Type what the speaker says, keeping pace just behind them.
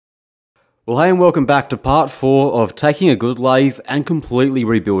Well, hey and welcome back to part 4 of taking a good lathe and completely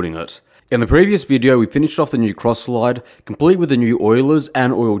rebuilding it. In the previous video we finished off the new cross slide, complete with the new oilers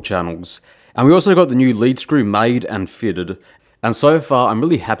and oil channels. And we also got the new lead screw made and fitted. And so far I'm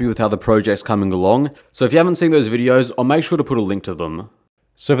really happy with how the project's coming along, so if you haven't seen those videos I'll make sure to put a link to them.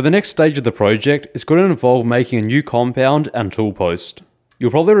 So for the next stage of the project, it's going to involve making a new compound and tool post.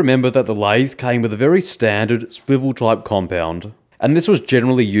 You'll probably remember that the lathe came with a very standard swivel type compound, and this was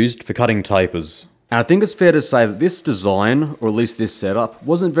generally used for cutting tapers. And I think it's fair to say that this design, or at least this setup,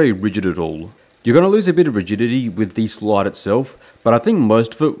 wasn't very rigid at all. You're going to lose a bit of rigidity with the slide itself, but I think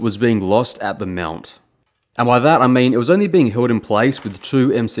most of it was being lost at the mount. And by that I mean it was only being held in place with 2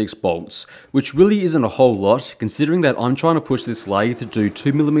 M6 bolts, which really isn't a whole lot considering that I'm trying to push this lathe to do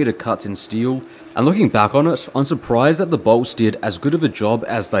 2mm cuts in steel, and looking back on it, I'm surprised that the bolts did as good of a job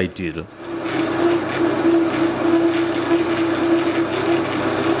as they did.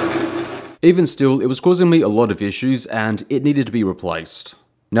 Even still, it was causing me a lot of issues and it needed to be replaced.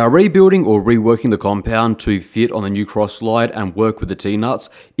 Now, rebuilding or reworking the compound to fit on the new cross slide and work with the T-nuts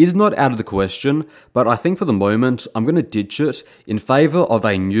is not out of the question, but I think for the moment I'm going to ditch it in favour of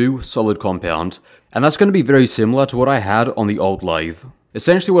a new solid compound, and that's going to be very similar to what I had on the old lathe.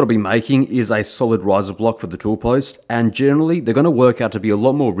 Essentially what I'll be making is a solid riser block for the tool post, and generally they're going to work out to be a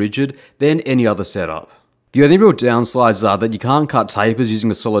lot more rigid than any other setup. The only real downsides are that you can't cut tapers using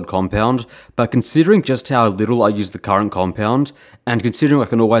a solid compound, but considering just how little I use the current compound, and considering I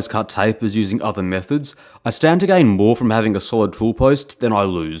can always cut tapers using other methods, I stand to gain more from having a solid tool post than I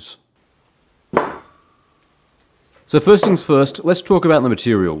lose. So first things first, let's talk about the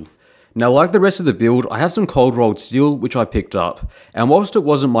material. Now, like the rest of the build, I have some cold rolled steel which I picked up, and whilst it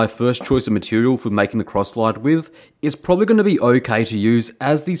wasn't my first choice of material for making the cross slide with, it's probably going to be okay to use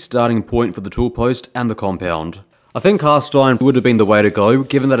as the starting point for the tool post and the compound. I think cast iron would have been the way to go,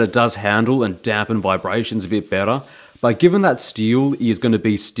 given that it does handle and dampen vibrations a bit better, but given that steel is going to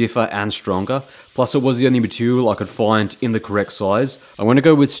be stiffer and stronger, plus it was the only material I could find in the correct size, I'm going to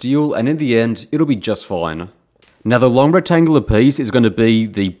go with steel, and in the end, it'll be just fine. Now, the long rectangular piece is going to be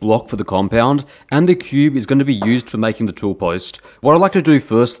the block for the compound, and the cube is going to be used for making the tool post. What I'd like to do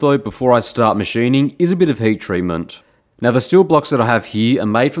first though, before I start machining, is a bit of heat treatment. Now, the steel blocks that I have here are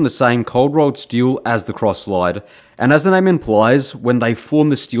made from the same cold rolled steel as the cross slide, and as the name implies, when they form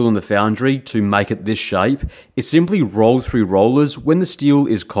the steel in the foundry to make it this shape, it's simply rolled through rollers when the steel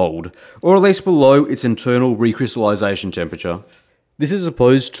is cold, or at least below its internal recrystallization temperature. This is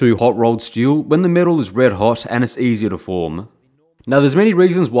opposed to hot rolled steel when the metal is red hot and it's easier to form. Now, there's many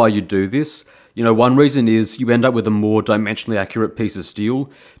reasons why you do this. One reason is you end up with a more dimensionally accurate piece of steel,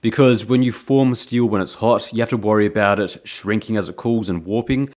 because when you form steel when it's hot, you have to worry about it shrinking as it cools and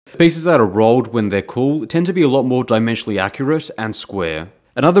warping. Pieces that are rolled when they're cool tend to be a lot more dimensionally accurate and square.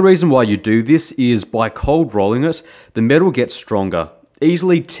 Another reason why you do this is by cold rolling it, the metal gets stronger.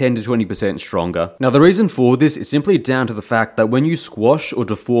 Easily 10 to 20% stronger. Now, the reason for this is simply down to the fact that when you squash or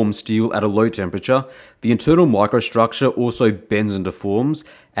deform steel at a low temperature, the internal microstructure also bends and deforms,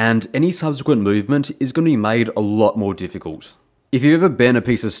 and any subsequent movement is going to be made a lot more difficult. If you ever bend a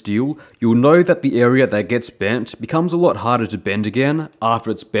piece of steel, you'll know that the area that gets bent becomes a lot harder to bend again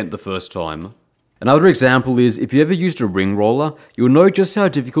after it's bent the first time. Another example is if you ever used a ring roller, you'll know just how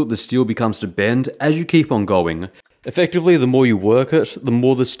difficult the steel becomes to bend as you keep on going. Effectively, the more you work it, the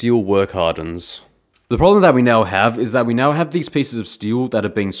more the steel work hardens. The problem that we now have is that we now have these pieces of steel that are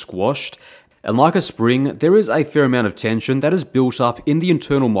being squashed, and like a spring, there is a fair amount of tension that is built up in the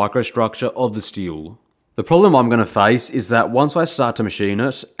internal microstructure of the steel. The problem I'm going to face is that once I start to machine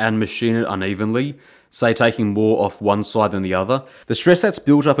it, and machine it unevenly, say taking more off one side than the other, the stress that's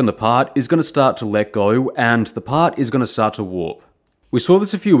built up in the part is going to start to let go, and the part is going to start to warp. We saw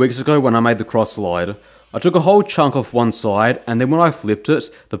this a few weeks ago when I made the cross slide. I took a whole chunk off one side, and then when I flipped it,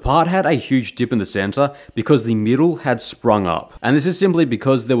 the part had a huge dip in the center because the middle had sprung up. And this is simply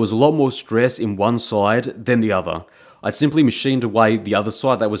because there was a lot more stress in one side than the other. I simply machined away the other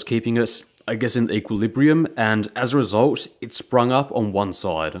side that was keeping it, I guess, in equilibrium, and as a result, it sprung up on one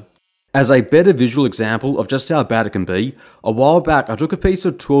side. As a better visual example of just how bad it can be, a while back I took a piece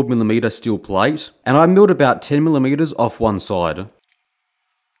of 12mm steel plate, and I milled about 10mm off one side.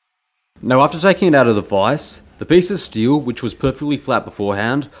 Now, after taking it out of the vise, the piece of steel, which was perfectly flat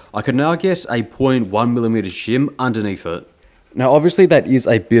beforehand, I could now get a 0.1mm shim underneath it. Now, obviously that is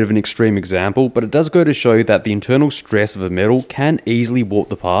a bit of an extreme example, but it does go to show that the internal stress of a metal can easily warp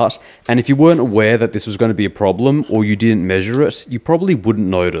the part, and if you weren't aware that this was going to be a problem, or you didn't measure it, you probably wouldn't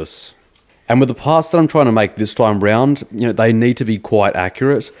notice. And with the parts that I'm trying to make this time round, they need to be quite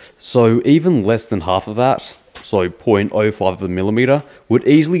accurate, so even less than half of that, so 0.05 of a millimeter, would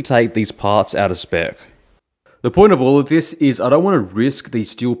easily take these parts out of spec. The point of all of this is I don't want to risk the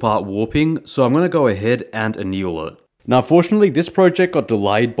steel part warping, so I'm going to go ahead and anneal it. Now unfortunately this project got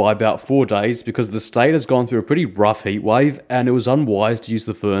delayed by about 4 days because the state has gone through a pretty rough heat wave and it was unwise to use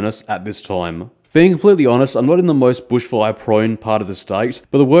the furnace at this time. Being completely honest, I'm not in the most bushfire prone part of the state,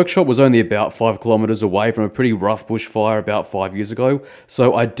 but the workshop was only about 5 kilometers away from a pretty rough bushfire about 5 years ago,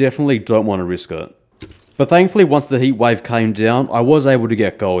 so I definitely don't want to risk it. But thankfully once the heat wave came down, I was able to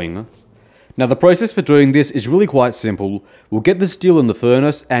get going. Now the process for doing this is really quite simple. We'll get the steel in the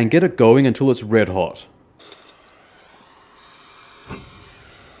furnace and get it going until it's red hot.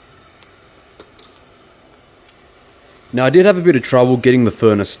 Now I did have a bit of trouble getting the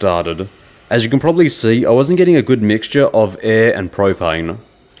furnace started. As you can probably see, I wasn't getting a good mixture of air and propane.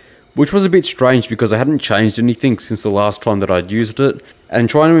 Which was a bit strange because I hadn't changed anything since the last time that I'd used it, and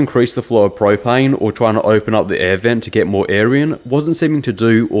trying to increase the flow of propane or trying to open up the air vent to get more air in wasn't seeming to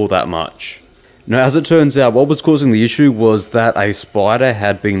do all that much. Now as it turns out, what was causing the issue was that a spider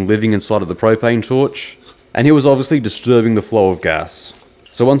had been living inside of the propane torch, and he was obviously disturbing the flow of gas.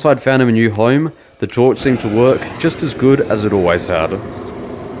 So once I'd found him a new home, the torch seemed to work just as good as it always had.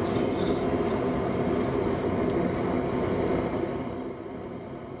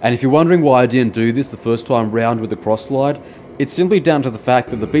 And if you're wondering why I didn't do this the first time round with the cross slide, it's simply down to the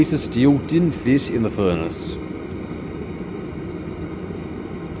fact that the piece of steel didn't fit in the furnace.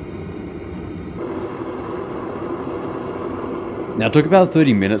 Now it took about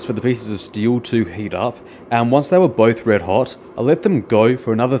 30 minutes for the pieces of steel to heat up, and once they were both red hot, I let them go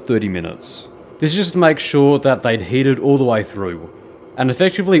for another 30 minutes. This is just to make sure that they'd heated all the way through. And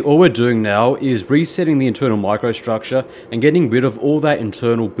effectively all we're doing now is resetting the internal microstructure and getting rid of all that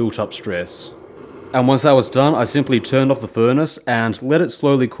internal built up stress. And once that was done, I simply turned off the furnace and let it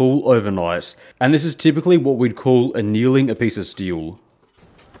slowly cool overnight. And this is typically what we'd call annealing a piece of steel.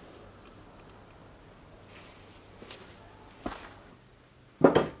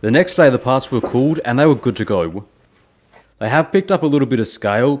 The next day the parts were cooled and they were good to go. They have picked up a little bit of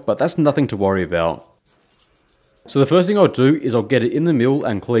scale, but that's nothing to worry about. So the first thing I'll do is I'll get it in the mill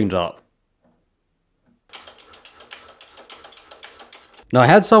and cleaned up. Now I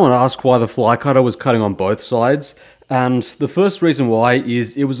had someone ask why the fly cutter was cutting on both sides, and the first reason why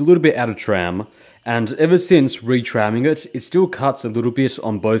is it was a little bit out of tram, and ever since retramming it, it still cuts a little bit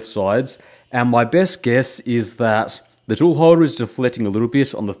on both sides, and my best guess is that the tool holder is deflecting a little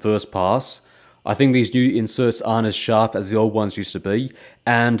bit on the first pass. I think these new inserts aren't as sharp as the old ones used to be,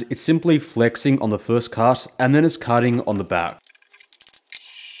 and it's simply flexing on the first cut and then it's cutting on the back.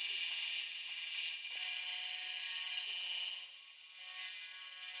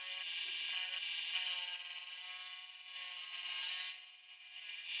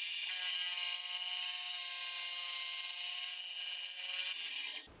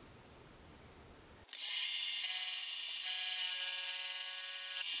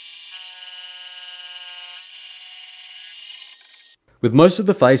 With most of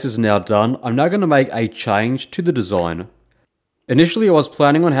the faces now done, I'm now going to make a change to the design. Initially I was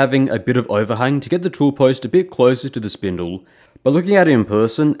planning on having a bit of overhang to get the tool post a bit closer to the spindle, but looking at it in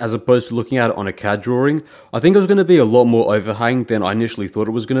person as opposed to looking at it on a CAD drawing, I think it was going to be a lot more overhang than I initially thought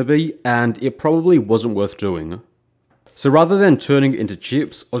it was going to be, and it probably wasn't worth doing. So rather than turning it into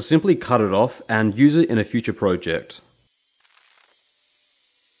chips, I'll simply cut it off and use it in a future project.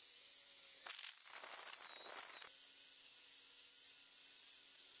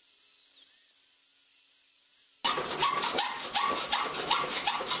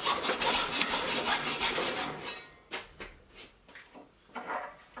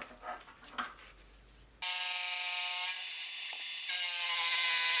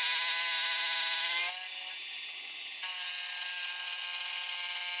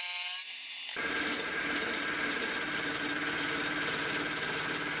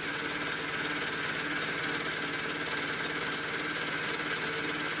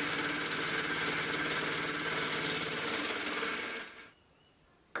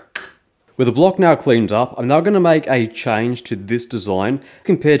 With the block now cleaned up, I'm now going to make a change to this design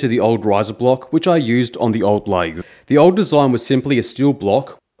compared to the old riser block which I used on the old lathe. The old design was simply a steel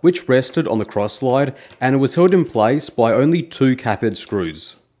block which rested on the cross slide and it was held in place by only 2 cap-head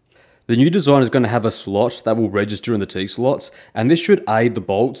screws. The new design is going to have a slot that will register in the T-slots, and this should aid the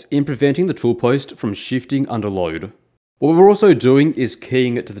bolts in preventing the tool post from shifting under load. What we're also doing is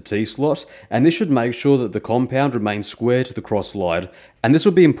keying it to the T-slot, and this should make sure that the compound remains square to the cross slide, and this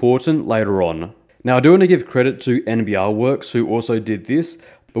will be important later on. Now I do want to give credit to NBR Works who also did this,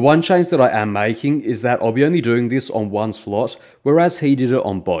 but one change that I am making is that I'll be only doing this on one slot, whereas he did it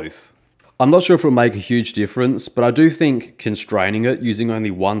on both. I'm not sure if it'll make a huge difference, but I do think constraining it using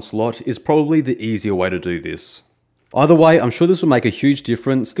only one slot is probably the easier way to do this. Either way, I'm sure this will make a huge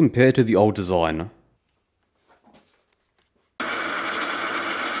difference compared to the old design.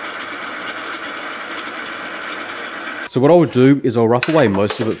 So what I would do is I'll rough away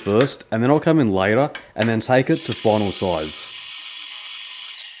most of it first, and then I'll come in later and then take it to final size.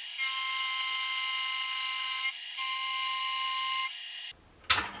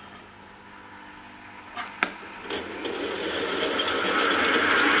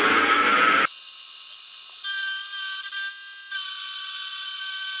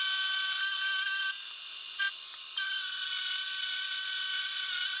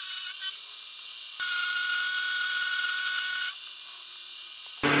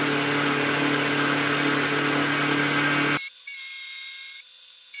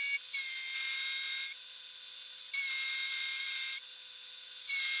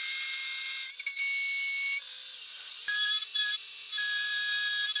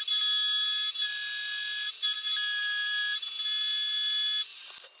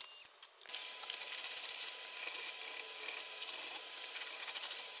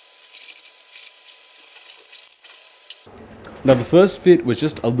 Now the first fit was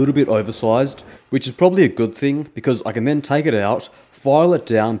just a little bit oversized, which is probably a good thing because I can then take it out, file it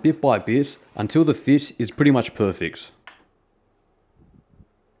down bit by bit until the fit is pretty much perfect.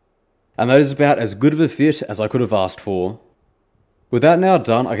 And that is about as good of a fit as I could have asked for. With that now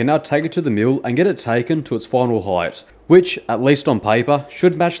done, I can now take it to the mill and get it taken to its final height, which, at least on paper,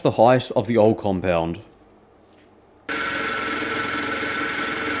 should match the height of the old compound.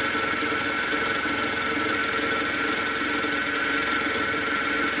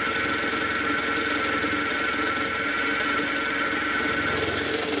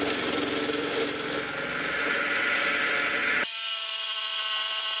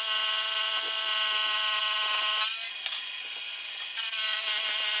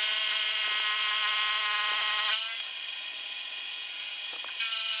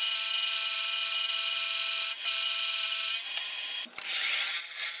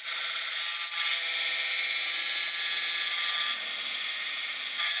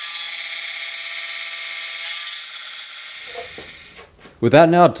 With that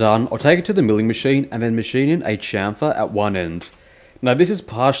now done, I'll take it to the milling machine and then machine in a chamfer at one end. Now this is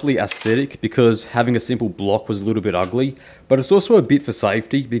partially aesthetic because having a simple block was a little bit ugly, but it's also a bit for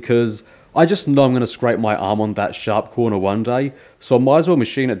safety because I just know I'm going to scrape my arm on that sharp corner one day, so I might as well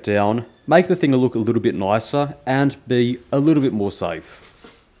machine it down, make the thing look a little bit nicer, and be a little bit more safe.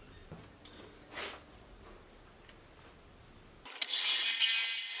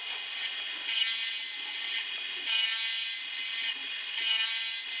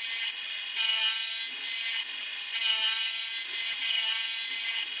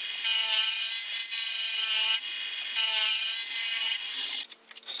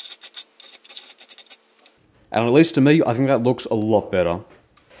 And at least to me, I think that looks a lot better.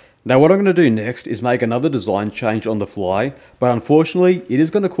 Now what I'm going to do next is make another design change on the fly, but unfortunately it is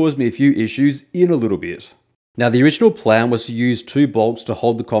going to cause me a few issues in a little bit. Now the original plan was to use 2 bolts to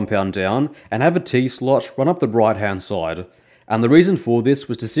hold the compound down and have a T-slot run up the right hand side. And the reason for this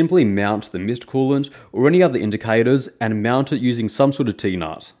was to simply mount the mist coolant or any other indicators and mount it using some sort of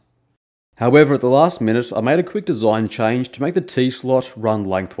T-nut. However, at the last minute I made a quick design change to make the T-slot run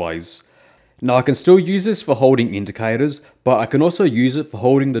lengthways. Now I can still use this for holding indicators, but I can also use it for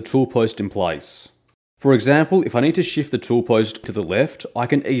holding the tool post in place. For example, if I need to shift the tool post to the left, I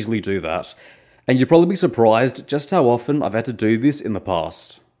can easily do that. And you'll probably be surprised just how often I've had to do this in the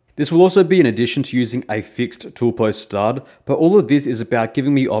past. This will also be in addition to using a fixed tool post stud, but all of this is about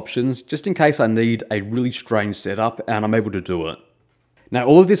giving me options just in case I need a really strange setup and I'm able to do it. Now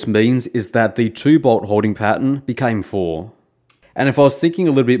all of this means is that the 2 bolt holding pattern became 4. And if I was thinking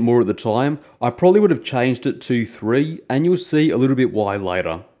a little bit more at the time, I probably would have changed it to 3, and you'll see a little bit why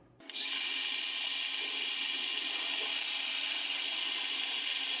later.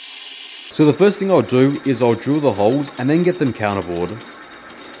 So the first thing I'll do is I'll drill the holes and then get them counterbored.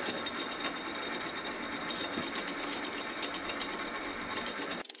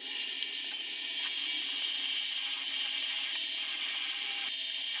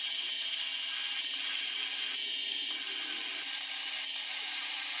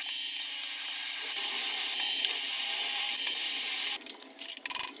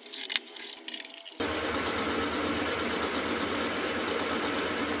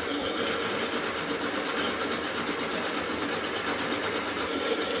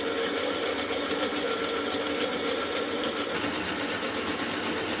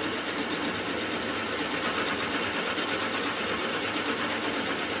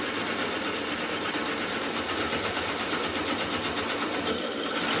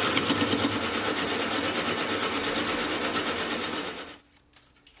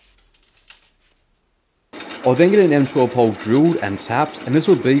 I'll then get an M12 hole drilled and tapped, and this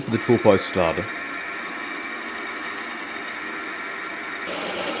will be for the tool post stud.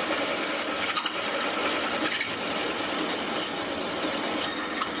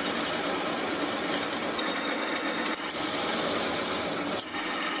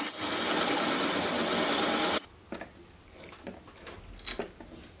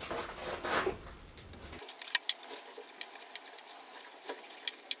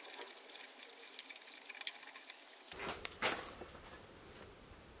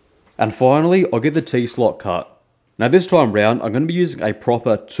 And finally, I'll get the T-slot cut. Now this time round, I'm going to be using a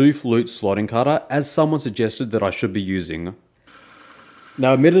proper 2-flute slotting cutter, as someone suggested that I should be using.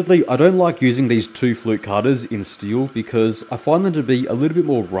 Now admittedly, I don't like using these 2-flute cutters in steel because I find them to be a little bit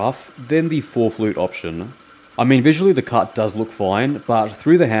more rough than the 4-flute option. I mean, visually the cut does look fine, but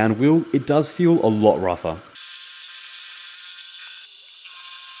through the hand wheel, it does feel a lot rougher.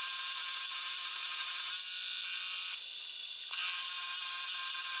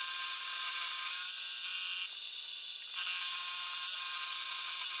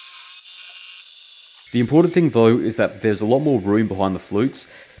 The important thing though is that there's a lot more room behind the flutes,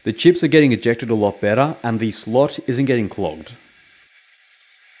 the chips are getting ejected a lot better, and the slot isn't getting clogged.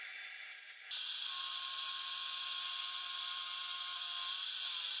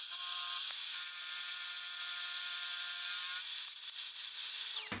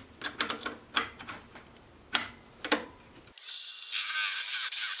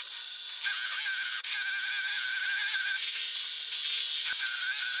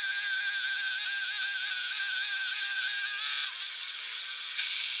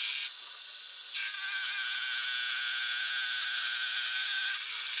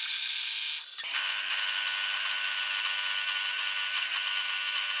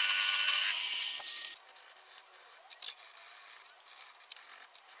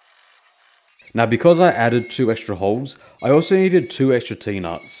 Now because I added 2 extra holes, I also needed 2 extra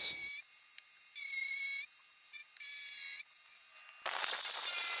T-nuts.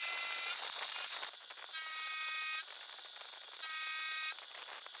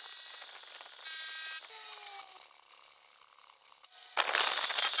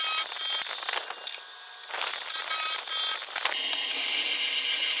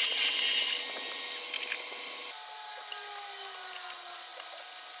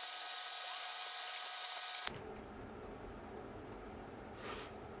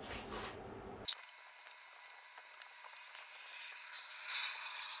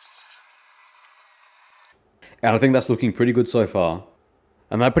 And I think that's looking pretty good so far.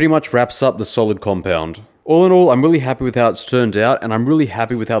 And that pretty much wraps up the solid compound. All in all, I'm really happy with how it's turned out, and I'm really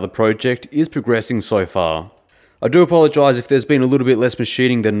happy with how the project is progressing so far. I do apologise if there's been a little bit less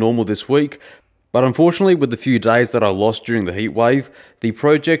machining than normal this week, but unfortunately with the few days that I lost during the heatwave, the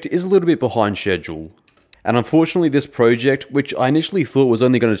project is a little bit behind schedule. And unfortunately this project, which I initially thought was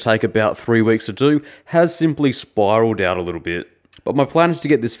only going to take about 3 weeks to do, has simply spiraled out a little bit. But my plan is to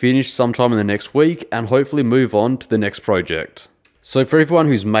get this finished sometime in the next week and hopefully move on to the next project. So for everyone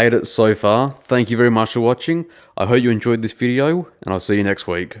who's made it so far, thank you very much for watching. I hope you enjoyed this video, and I'll see you next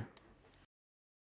week.